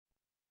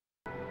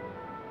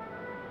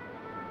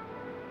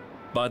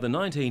By the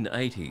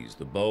 1980s,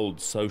 the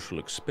bold social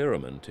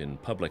experiment in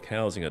public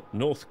housing at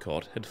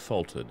Northcott had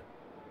faltered.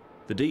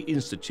 The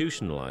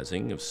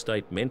deinstitutionalising of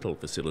state mental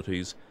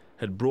facilities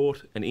had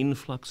brought an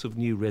influx of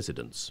new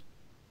residents.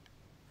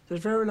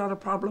 There's very lot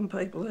of problem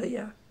people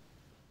here.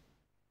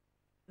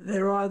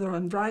 They're either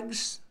on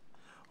drugs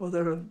or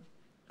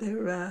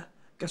they're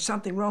got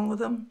something wrong with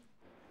them,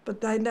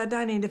 but they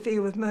don't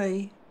interfere with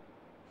me.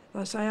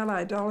 They say,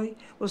 "Hello, Dolly."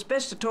 Well, it's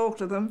best to talk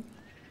to them,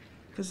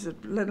 because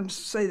let them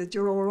see that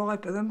you're all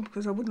right with them,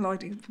 because I wouldn't like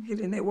to get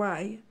in their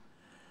way.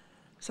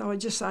 So I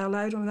just say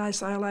hello to them, and they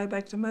say hello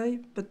back to me,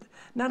 but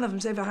none of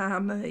them's ever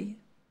harmed me.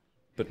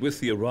 But with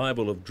the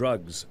arrival of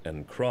drugs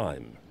and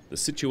crime, the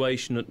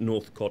situation at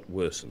Northcott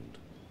worsened.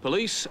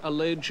 Police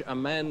allege a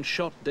man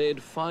shot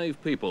dead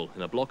 5 people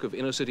in a block of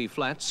inner-city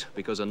flats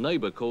because a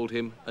neighbour called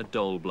him a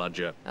dole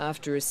bludger.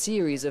 After a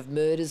series of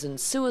murders and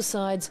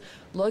suicides,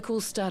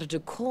 locals started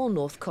to call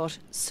Northcott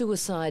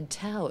suicide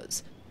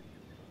towers.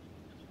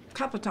 A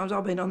couple of times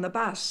I've been on the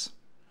bus,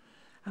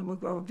 and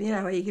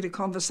you get a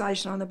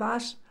conversation on the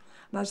bus,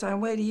 and they say,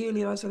 "Where do you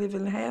live?" I say, "I live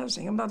in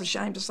housing." I'm not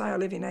ashamed to say I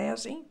live in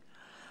housing.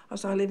 I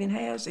say, "I live in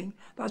housing."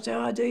 They say,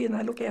 "Oh, do you?" And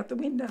they look out the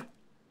window.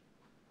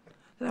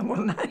 They don't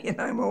want to know you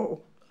no more.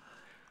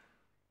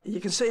 You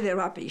can see they're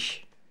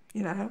uppish,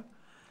 you know.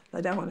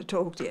 They don't want to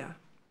talk to you.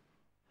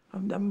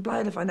 I'm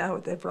blame if I know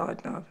what they're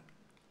frightened of,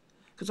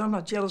 because I'm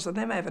not jealous of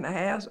them having a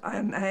house.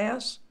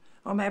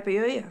 I'm happy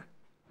here.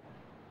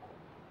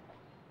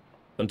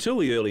 Until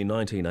the early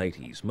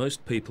 1980s,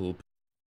 most people